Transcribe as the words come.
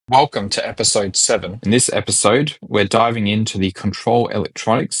Welcome to episode 7. In this episode, we're diving into the control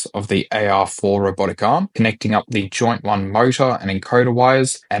electronics of the AR4 robotic arm, connecting up the joint 1 motor and encoder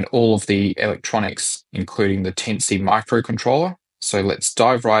wires, and all of the electronics, including the Tensy microcontroller. So let's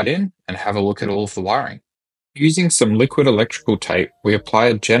dive right in and have a look at all of the wiring. Using some liquid electrical tape, we apply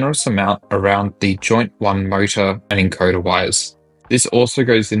a generous amount around the joint 1 motor and encoder wires. This also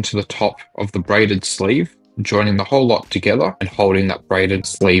goes into the top of the braided sleeve, joining the whole lot together and holding that braided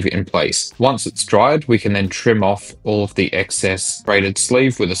sleeve in place. Once it's dried, we can then trim off all of the excess braided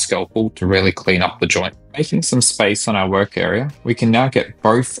sleeve with a scalpel to really clean up the joint. Making some space on our work area, we can now get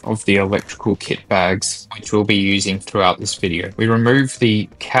both of the electrical kit bags, which we'll be using throughout this video. We remove the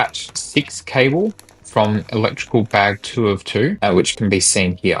Cat6 cable from electrical bag 2 of 2, which can be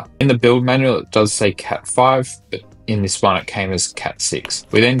seen here. In the build manual, it does say Cat5, but in this one, it came as Cat6.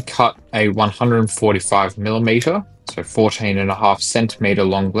 We then cut a 145mm, so 14.5 centimeter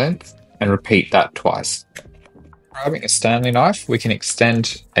long length, and repeat that twice. Grabbing a Stanley knife, we can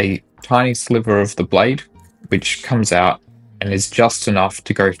extend a tiny sliver of the blade, which comes out and is just enough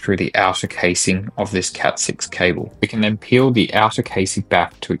to go through the outer casing of this Cat6 cable. We can then peel the outer casing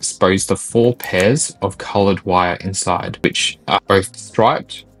back to expose the 4 pairs of coloured wire inside, which are both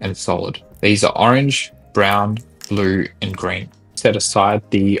striped and solid. These are orange, brown, blue and green. Set aside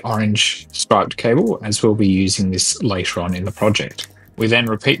the orange striped cable, as we'll be using this later on in the project. We then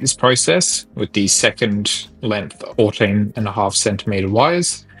repeat this process with the second length 14.5 centimeter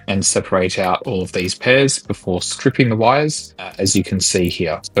wires and separate out all of these pairs before stripping the wires, as you can see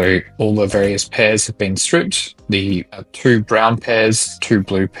here. So all the various pairs have been stripped, the 2 brown pairs, 2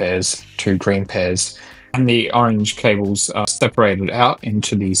 blue pairs, 2 green pairs, and the orange cables are separated out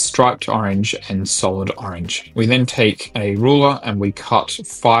into the striped orange and solid orange. We then take a ruler and we cut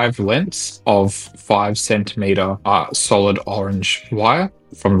 5 lengths of 5 centimeter solid orange wire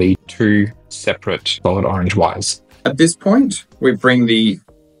from the 2 separate solid orange wires. At this point, we bring the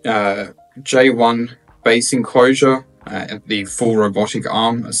J1 base enclosure and the full robotic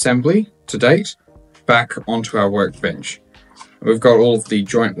arm assembly to date back onto our workbench. We've got all of the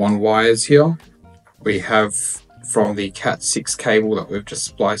joint 1 wires here. We have, from the Cat6 cable that we've just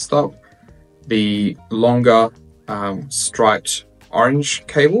spliced up, the longer striped orange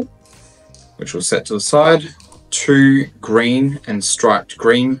cable, which we'll set to the side, 2 green and striped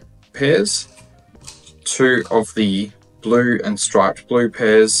green pairs, 2 of the blue and striped blue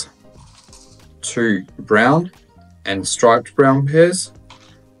pairs, 2 brown and striped brown pairs,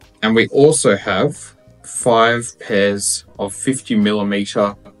 and we also have 5 pairs of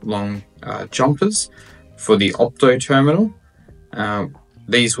 50mm long jumpers for the opto terminal.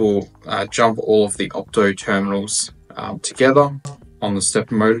 These will jump all of the opto terminals together on the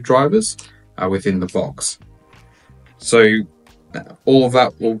stepper motor drivers within the box. So all of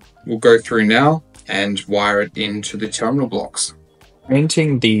that we'll go through now and wire it into the terminal blocks.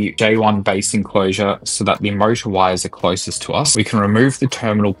 Painting the J1 base enclosure so that the motor wires are closest to us, we can remove the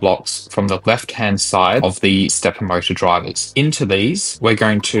terminal blocks from the left-hand side of the stepper motor drivers. Into these, we're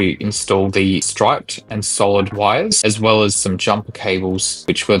going to install the striped and solid wires, as well as some jumper cables,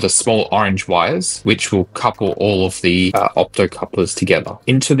 which were the small orange wires, which will couple all of the opto couplers together.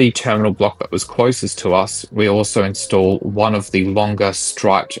 Into the terminal block that was closest to us, we also install one of the longer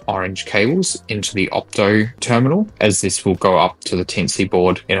striped orange cables into the opto terminal, as this will go up to the Tensy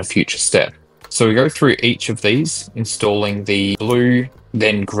board in a future step. So we go through each of these, installing the blue,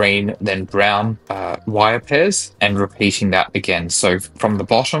 then green, then brown wire pairs, and repeating that again. So from the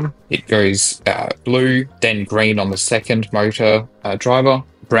bottom, it goes blue, then green on the second motor driver,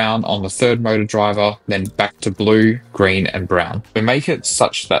 brown on the third motor driver, then back to blue, green, and brown. We make it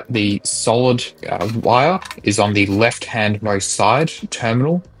such that the solid wire is on the left-hand most side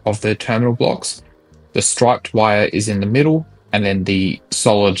terminal of the terminal blocks. The striped wire is in the middle, and then the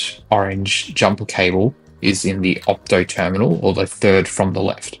solid orange jumper cable is in the opto terminal, or the third from the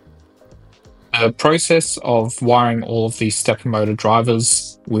left. The process of wiring all of these stepper motor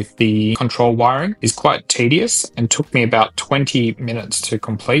drivers with the control wiring is quite tedious and took me about 20 minutes to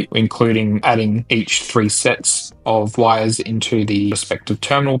complete, including adding each 3 sets of wires into the respective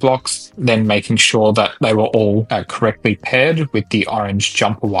terminal blocks, then making sure that they were all correctly paired with the orange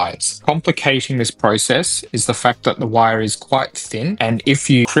jumper wires. Complicating this process is the fact that the wire is quite thin, and if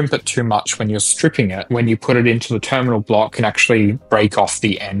you crimp it too much when you're stripping it, when you put it into the terminal block, it can actually break off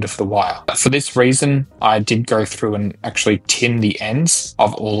the end of the wire. For this reason, I did go through and actually tin the ends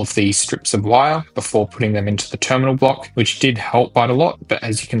of all of the strips of wire before putting them into the terminal block, which did help quite a lot. But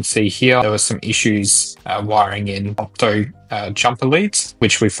as you can see here, there were some issues wiring in opto jumper leads,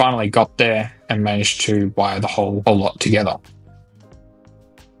 which we finally got there and managed to wire the whole lot together.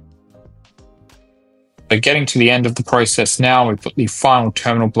 So getting to the end of the process now, we put the final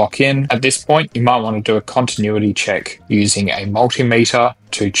terminal block in. At this point, you might want to do a continuity check using a multimeter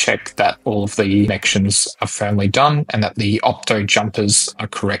to check that all of the connections are firmly done and that the opto jumpers are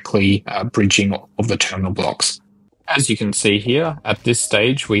correctly bridging all of the terminal blocks. As you can see here, at this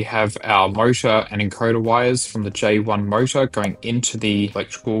stage, we have our motor and encoder wires from the J1 motor going into the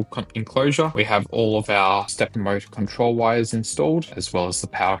electrical enclosure. We have all of our stepper motor control wires installed, as well as the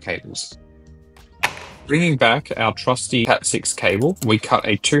power cables. Bringing back our trusty Cat6 cable, we cut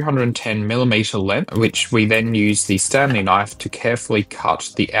a 210mm length, which we then use the Stanley knife to carefully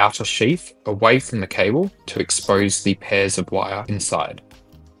cut the outer sheath away from the cable to expose the pairs of wire inside.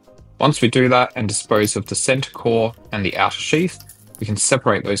 Once we do that and dispose of the center core and the outer sheath, we can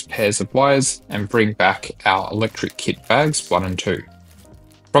separate those pairs of wires and bring back our electric kit bags 1 and 2.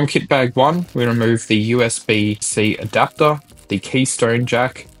 From kit bag 1, we remove the USB-C adapter, the keystone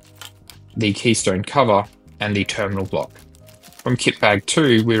jack, the keystone cover, and the terminal block. From kit bag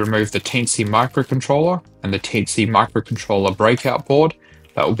 2, we remove the Teensy microcontroller and the Teensy microcontroller breakout board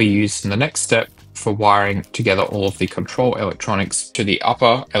that will be used in the next step for wiring together all of the control electronics to the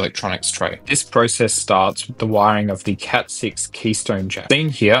upper electronics tray. This process starts with the wiring of the Cat6 keystone jack. Seen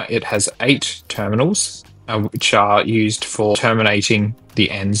here, it has 8 terminals, which are used for terminating the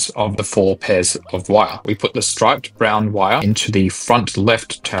ends of the 4 pairs of wire. We put the striped brown wire into the front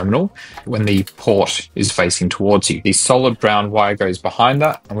left terminal when the port is facing towards you. The solid brown wire goes behind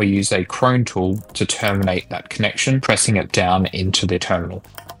that, and we use a crone tool to terminate that connection, pressing it down into the terminal.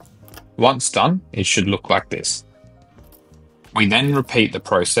 Once done, it should look like this. We then repeat the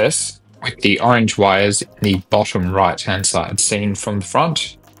process with the orange wires in the bottom right-hand side, seen from the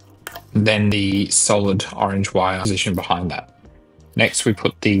front, then the solid orange wire position behind that. Next, we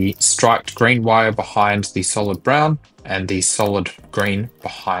put the striped green wire behind the solid brown and the solid green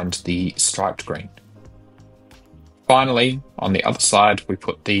behind the striped green. Finally, on the other side, we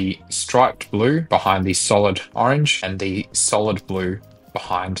put the striped blue behind the solid orange and the solid blue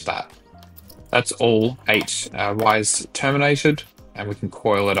behind that. That's all 8 wires terminated, and we can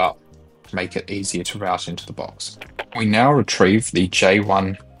coil it up to make it easier to route into the box. We now retrieve the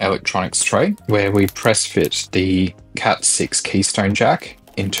J1 electronics tray, where we press fit the Cat6 keystone jack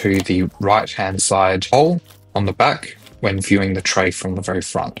into the right-hand side hole on the back when viewing the tray from the very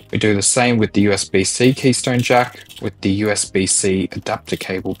front. We do the same with the USB-C keystone jack, with the USB-C adapter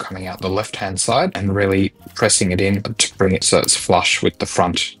cable coming out the left-hand side and really pressing it in to bring it so it's flush with the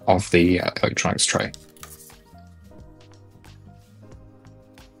front of the electronics tray.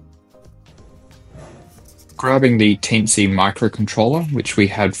 Grabbing the Teensy microcontroller, which we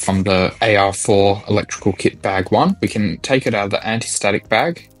had from the AR4 electrical kit bag 1, we can take it out of the anti-static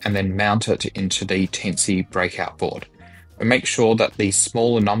bag and then mount it into the Teensy breakout board. We make sure that the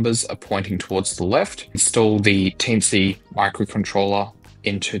smaller numbers are pointing towards the left. Install the Teensy microcontroller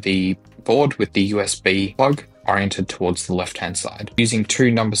into the board with the USB plug oriented towards the left-hand side. Using 2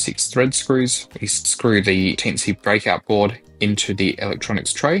 number 6 thread screws, we screw the Teensy breakout board into the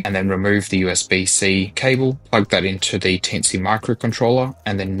electronics tray and then remove the USB-C cable, plug that into the Teensy microcontroller,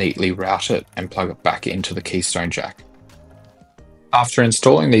 and then neatly route it and plug it back into the keystone jack. After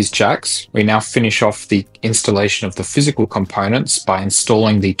installing these jacks, we now finish off the installation of the physical components by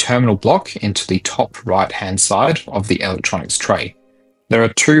installing the terminal block into the top right-hand side of the electronics tray. There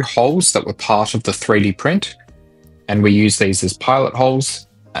are 2 holes that were part of the 3D print, and we use these as pilot holes,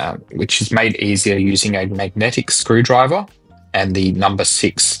 which is made easier using a magnetic screwdriver and the number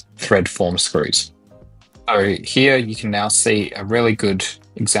 6 thread form screws. So here you can now see a really good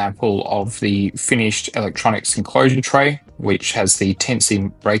example of the finished electronics enclosure tray, which has the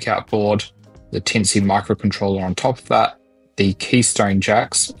Teensy breakout board, the Teensy microcontroller on top of that, the keystone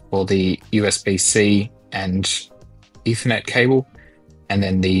jacks for the USB-C and Ethernet cable, and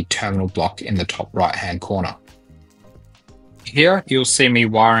then the terminal block in the top right-hand corner. Here you'll see me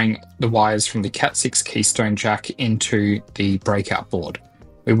wiring the wires from the Cat6 keystone jack into the breakout board.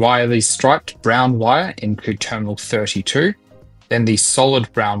 We wire the striped brown wire into terminal 32, then the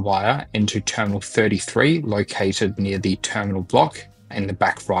solid brown wire into terminal 33, located near the terminal block in the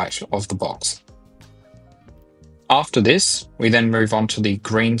back right of the box. After this, we then move on to the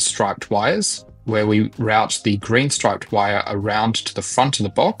green striped wires, where we route the green striped wire around to the front of the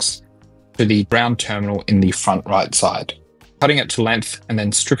box to the brown terminal in the front right side. Cutting it to length and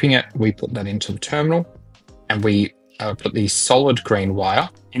then stripping it, we put that into the terminal, and we put the solid green wire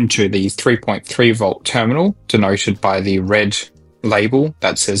into the 3.3 volt terminal, denoted by the red label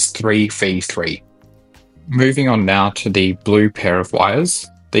that says 3V3. Moving on now to the blue pair of wires.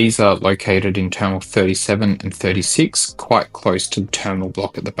 These are located in terminal 37 and 36, quite close to the terminal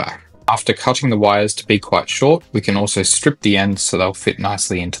block at the back. After cutting the wires to be quite short, we can also strip the ends so they'll fit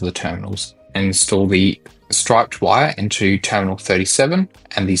nicely into the terminals, and install the striped wire into terminal 37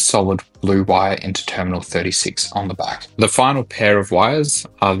 and the solid blue wire into terminal 36 on the back. The final pair of wires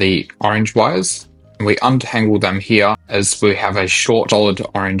are the orange wires. We untangle them here as we have a short solid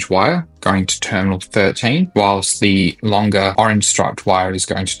orange wire going to terminal 13, whilst the longer orange striped wire is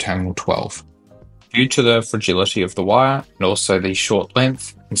going to terminal 12. Due to the fragility of the wire and also the short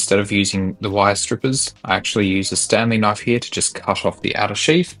length, instead of using the wire strippers, I actually use a Stanley knife here to just cut off the outer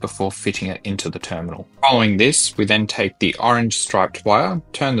sheath before fitting it into the terminal. Following this, we then take the orange striped wire,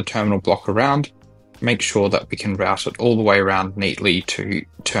 turn the terminal block around, make sure that we can route it all the way around neatly to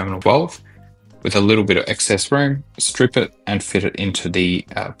terminal 12. With a little bit of excess room, strip it and fit it into the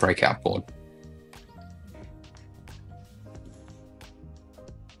breakout board.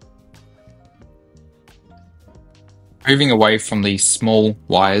 Moving away from the small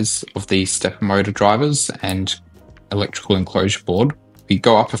wires of the stepper motor drivers and electrical enclosure board, we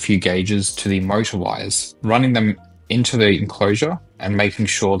go up a few gauges to the motor wires, running them into the enclosure and making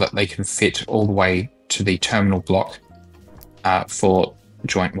sure that they can fit all the way to the terminal block for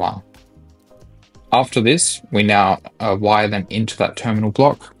joint 1. After this, we now wire them into that terminal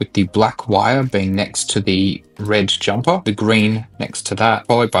block, with the black wire being next to the red jumper, the green next to that,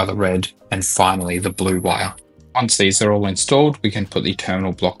 followed by the red, and finally the blue wire. Once these are all installed, we can put the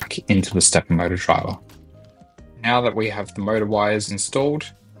terminal block into the stepper motor driver. Now that we have the motor wires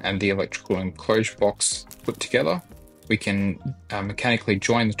installed and the electrical enclosure box put together, we can mechanically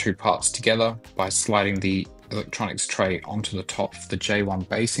join the two parts together by sliding the electronics tray onto the top of the J1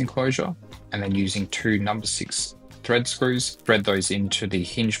 base enclosure, and then using two number 6 thread screws, thread those into the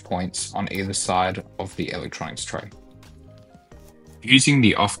hinge points on either side of the electronics tray. Using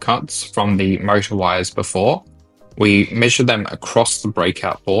the offcuts from the motor wires before, we measure them across the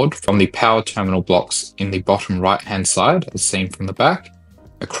breakout board from the power terminal blocks in the bottom right hand side, as seen from the back,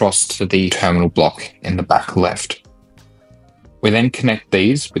 across to the terminal block in the back left. We then connect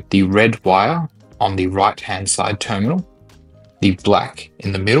these with the red wire on the right hand side terminal, the black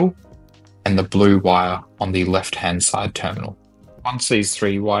in the middle, and the blue wire on the left hand side terminal. Once these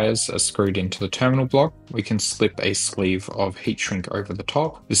 3 wires are screwed into the terminal block, we can slip a sleeve of heat shrink over the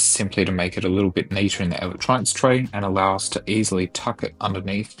top. This is simply to make it a little bit neater in the electronics tray and allow us to easily tuck it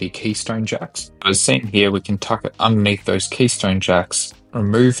underneath the keystone jacks. As seen here, we can tuck it underneath those keystone jacks,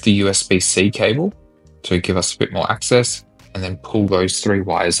 remove the USB-C cable to give us a bit more access, and then pull those 3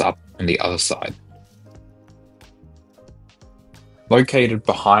 wires up on the other side. Located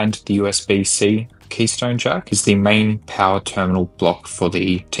behind the USB-C keystone jack is the main power terminal block for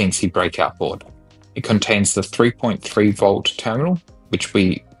the TNC breakout board. It contains the 3.3 volt terminal, which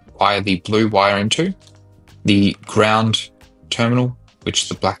we wire the blue wire into, the ground terminal, which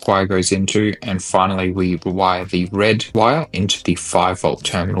the black wire goes into, and finally we wire the red wire into the 5 volt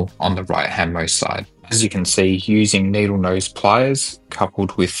terminal on the right handmost side. As you can see, using needle nose pliers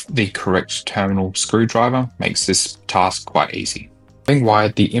coupled with the correct terminal screwdriver makes this task quite easy. Having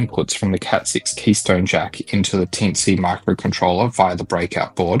wired the inputs from the Cat6 keystone jack into the TNC microcontroller via the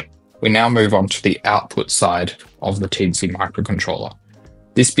breakout board, we now move on to the output side of the TNC microcontroller.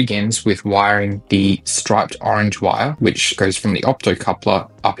 This begins with wiring the striped orange wire, which goes from the optocoupler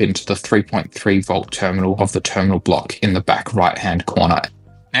up into the 3.3 volt terminal of the terminal block in the back right hand corner.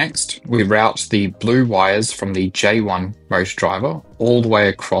 Next, we route the blue wires from the J1 motor driver all the way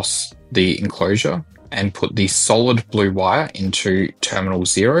across the enclosure and put the solid blue wire into terminal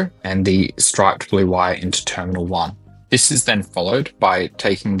 0 and the striped blue wire into terminal 1. This is then followed by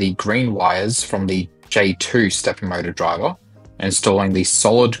taking the green wires from the J2 stepper motor driver and installing the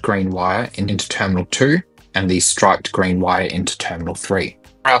solid green wire into terminal 2 and the striped green wire into terminal 3.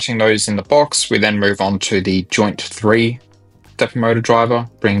 Routing those in the box, we then move on to the joint 3 stepper motor driver,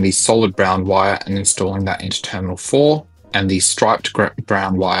 bringing the solid brown wire and installing that into terminal 4, and the striped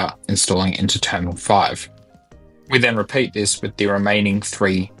brown wire installing into terminal 5. We then repeat this with the remaining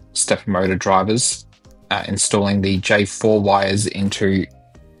 3 stepper motor drivers, installing the J4 wires into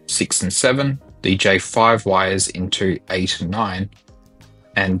 6 and 7, the J5 wires into 8 and 9,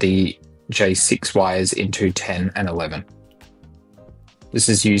 and the J6 wires into 10 and 11. This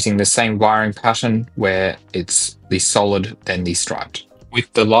is using the same wiring pattern where it's the solid then the striped.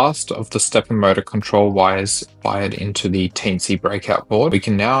 With the last of the stepper motor control wires wired into the TNC breakout board, we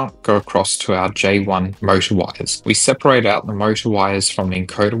can now go across to our J1 motor wires. We separate out the motor wires from the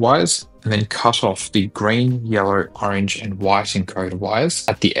encoder wires and then cut off the green, yellow, orange and white encoder wires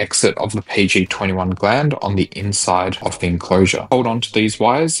at the exit of the PG21 gland on the inside of the enclosure. Hold on to these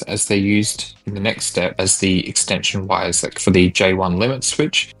wires as they're used in the next step as the extension wires, like for the J1 limit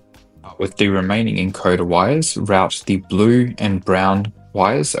switch. with the remaining encoder wires, route the blue and brown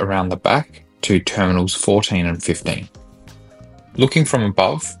wires around the back to terminals 14 and 15. Looking from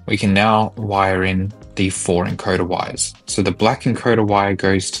above, we can now wire in the 4 encoder wires. So the black encoder wire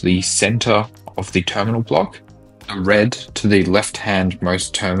goes to the center of the terminal block, the red to the left-hand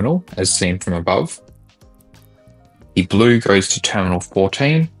most terminal, as seen from above. The blue goes to terminal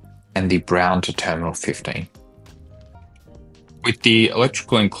 14, and the brown to terminal 15. With the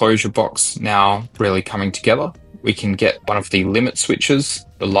electrical enclosure box now really coming together, we can get one of the limit switches,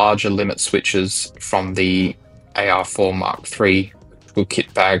 the larger limit switches from the AR4 Mk3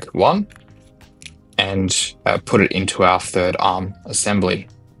 kit bag 1, and put it into our third arm assembly.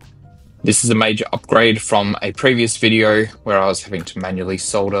 This is a major upgrade from a previous video where I was having to manually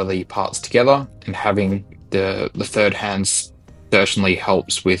solder the parts together, and having the third hands certainly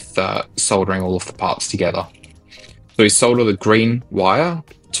helps with soldering all of the parts together. So we solder the green wire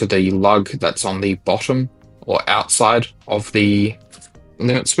to the lug that's on the bottom or outside of the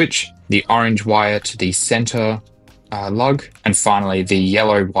limit switch, the orange wire to the center lug, and finally the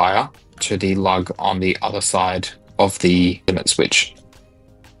yellow wire to the lug on the other side of the limit switch.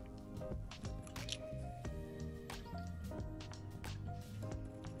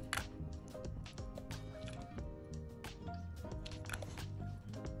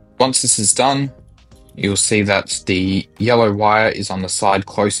 Once this is done, you'll see that the yellow wire is on the side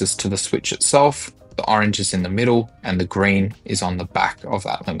closest to the switch itself, the orange is in the middle, and the green is on the back of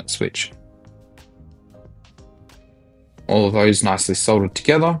that limit switch. All of those nicely soldered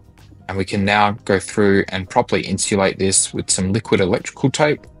together, and we can now go through and properly insulate this with some liquid electrical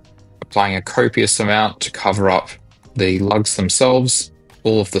tape, applying a copious amount to cover up the lugs themselves,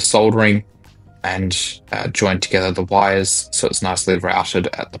 all of the soldering, and join together the wires so it's nicely routed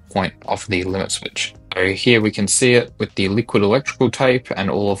at the point of the limit switch. So here we can see it with the liquid electrical tape and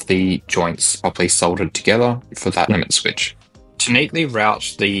all of the joints properly soldered together for that limit switch. To neatly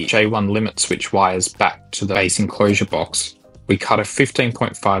route the J1 limit switch wires back to the base enclosure box, we cut a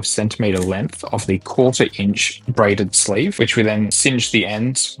 15.5 centimeter length of the 1/4 inch braided sleeve, which we then singe the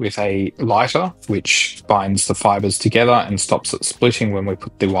ends with a lighter, which binds the fibers together and stops it splitting when we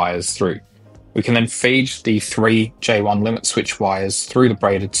put the wires through. We can then feed the 3 J1 limit switch wires through the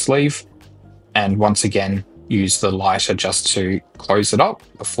braided sleeve, and once again use the lighter just to close it up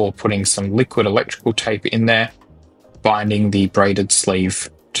before putting some liquid electrical tape in there, binding the braided sleeve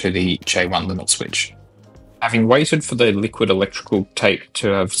to the J1 limit switch. Having waited for the liquid electrical tape to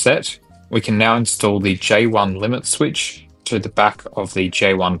have set, we can now install the J1 limit switch to the back of the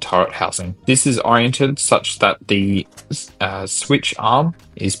J1 turret housing. This is oriented such that the switch arm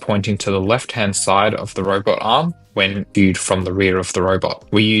is pointing to the left-hand side of the robot arm when viewed from the rear of the robot.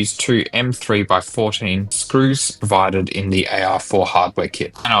 We use 2 M3x14 screws provided in the AR4 hardware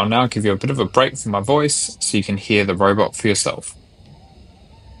kit. And I'll now give you a bit of a break from my voice so you can hear the robot for yourself.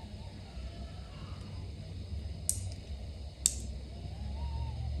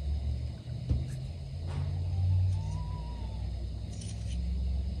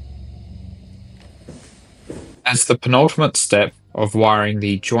 As the penultimate step of wiring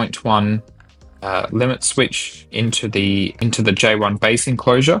the joint 1 limit switch into the J1 base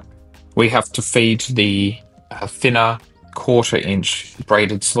enclosure, we have to feed the thinner 1/4 inch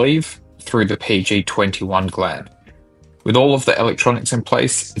braided sleeve through the PG21 gland. With all of the electronics in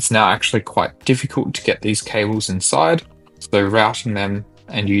place, it's now actually quite difficult to get these cables inside, so routing them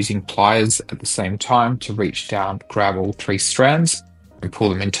and using pliers at the same time to reach down, grab all 3 strands and pull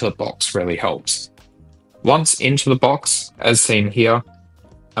them into the box really helps. Once into the box, as seen here,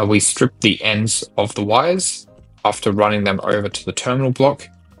 we strip the ends of the wires after running them over to the terminal block,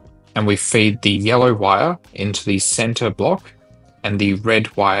 and we feed the yellow wire into the center block and the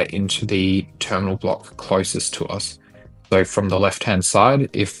red wire into the terminal block closest to us. So from the left-hand side,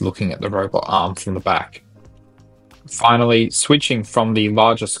 if looking at the robot arm from the back. Finally, switching from the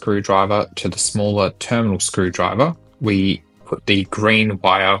larger screwdriver to the smaller terminal screwdriver, we put the green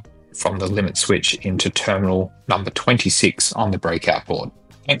wire from the limit switch into terminal number 26 on the breakout board.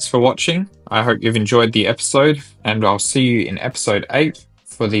 Thanks for watching. I hope you've enjoyed the episode, and I'll see you in episode 8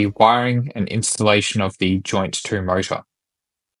 for the wiring and installation of the joint 2 motor.